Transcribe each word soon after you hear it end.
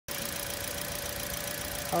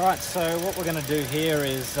Alright, so what we're going to do here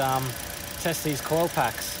is test these coil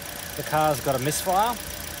packs. The car's got a misfire,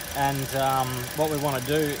 and what we want to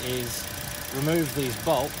do is remove these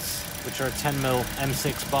bolts, which are a 10mm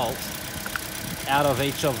M6 bolt, out of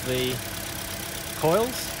each of the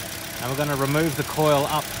coils, and we're going to remove the coil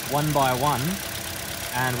up one by one,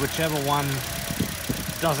 and whichever one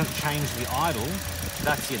doesn't change the idle,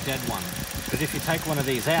 that's your dead one. Because if you take one of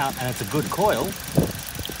these out and it's a good coil,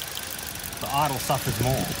 the idle suffers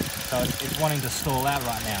more. So it's wanting to stall out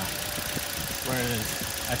right now. Whereas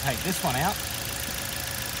I take this one out,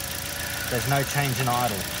 there's no change in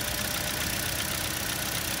idle.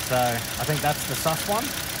 So I think that's the sus one.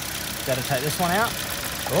 Better take this one out.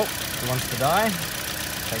 Oh, she wants to die.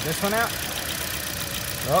 Take this one out.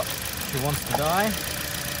 Oh, she wants to die.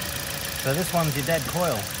 So this one's your dead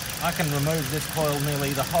coil. I can remove this coil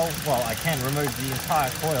nearly the whole, well, I can remove the entire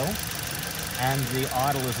coil and the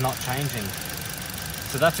idle is not changing.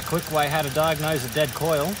 So that's a quick way how to diagnose a dead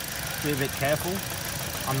coil. Be a bit careful.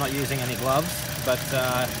 I'm not using any gloves, but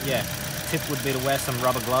yeah, tip would be to wear some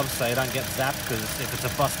rubber gloves so you don't get zapped, because if it's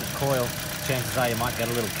a busted coil, chances are you might get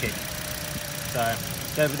a little kick. So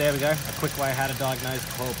there we go, a quick way how to diagnose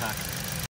a coil pack.